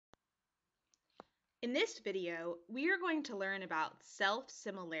In this video, we are going to learn about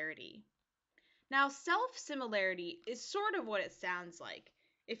self-similarity. Now, self-similarity is sort of what it sounds like.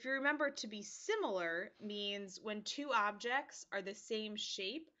 If you remember, to be similar means when two objects are the same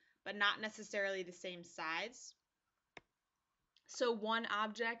shape, but not necessarily the same size. So one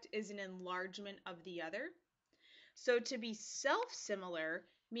object is an enlargement of the other. So to be self-similar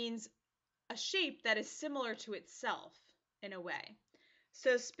means a shape that is similar to itself in a way.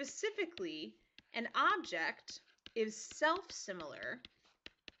 So specifically, an object is self-similar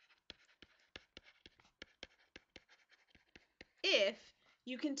if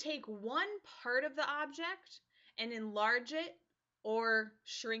you can take one part of the object and enlarge it or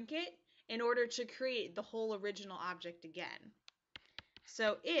shrink it in order to create the whole original object again.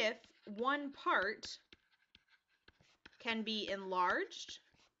 So if one part can be enlarged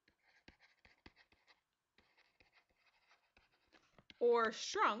or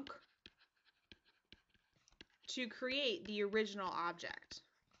shrunk to create the original object.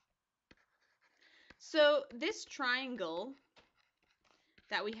 So this triangle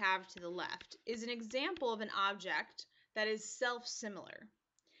that we have to the left is an example of an object that is self-similar.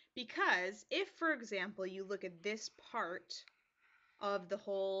 Because if, for example, you look at this part of the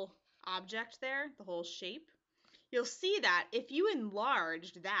whole object there, the whole shape, you'll see that if you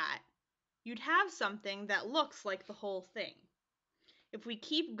enlarged that, you'd have something that looks like the whole thing. If we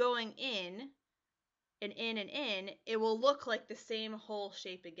keep going in and in and in, it will look like the same whole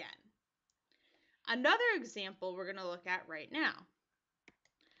shape again. Another example we're going to look at right now.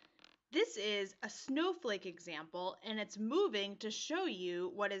 This is a snowflake example, and it's moving to show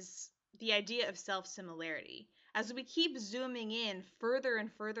you what is the idea of self-similarity. As we keep zooming in further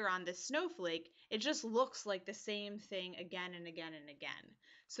and further on this snowflake, it just looks like the same thing again and again and again.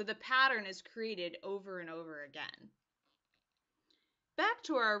 So the pattern is created over and over again. Back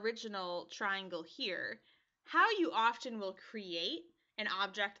to our original triangle here, how you often will create an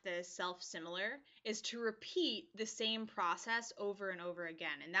object that is self-similar is to repeat the same process over and over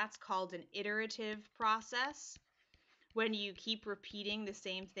again, and that's called an iterative process. When you keep repeating the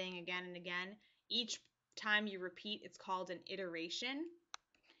same thing again and again, each time you repeat, it's called an iteration.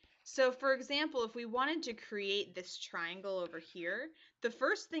 So for example, if we wanted to create this triangle over here, the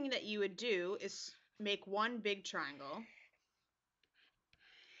first thing that you would do is make one big triangle.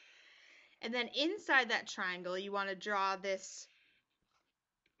 And then inside that triangle, you want to draw this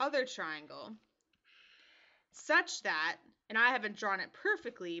other triangle such that, and I haven't drawn it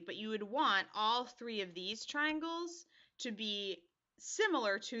perfectly, but you would want all three of these triangles to be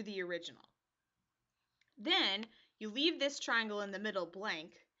similar to the original. Then you leave this triangle in the middle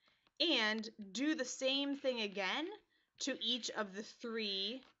blank and do the same thing again to each of the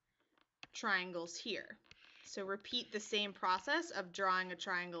three triangles here. So repeat the same process of drawing a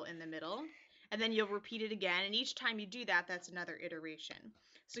triangle in the middle, and then you'll repeat it again, and each time you do that, that's another iteration.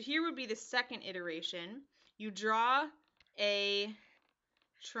 So here would be the second iteration. You draw a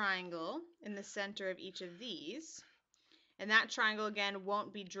triangle in the center of each of these, and that triangle again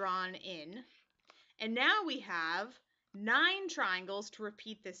won't be drawn in. And now we have 9 triangles to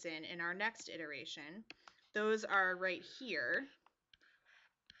repeat this in our next iteration. Those are right here.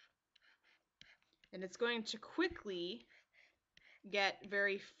 And it's going to quickly get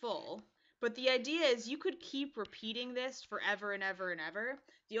very full. But the idea is you could keep repeating this forever and ever and ever.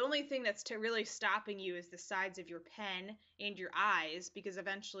 The only thing that's really stopping you is the sides of your pen and your eyes, because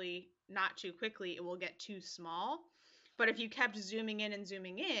eventually, not too quickly, it will get too small. But if you kept zooming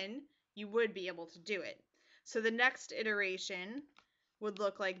in, you would be able to do it. So the next iteration would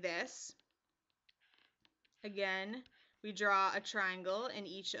look like this. Again, we draw a triangle in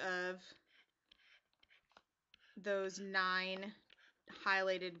each of those 9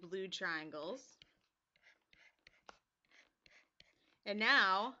 highlighted blue triangles. And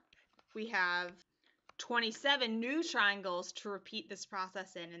now we have 27 new triangles to repeat this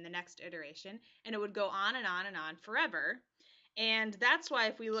process in the next iteration, and it would go on and on and on forever. And that's why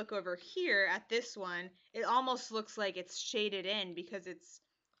if we look over here at this one, it almost looks like it's shaded in because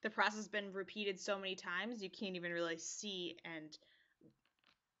the process has been repeated so many times you can't even really see and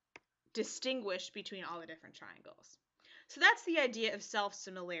distinguish between all the different triangles. So that's the idea of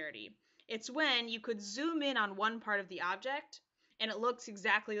self-similarity. It's when you could zoom in on one part of the object and it looks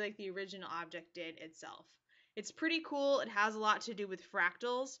exactly like the original object did itself. It's pretty cool. It has a lot to do with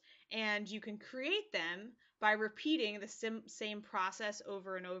fractals, and you can create them by repeating the same process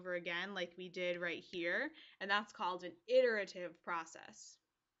over and over again like we did right here, and that's called an iterative process.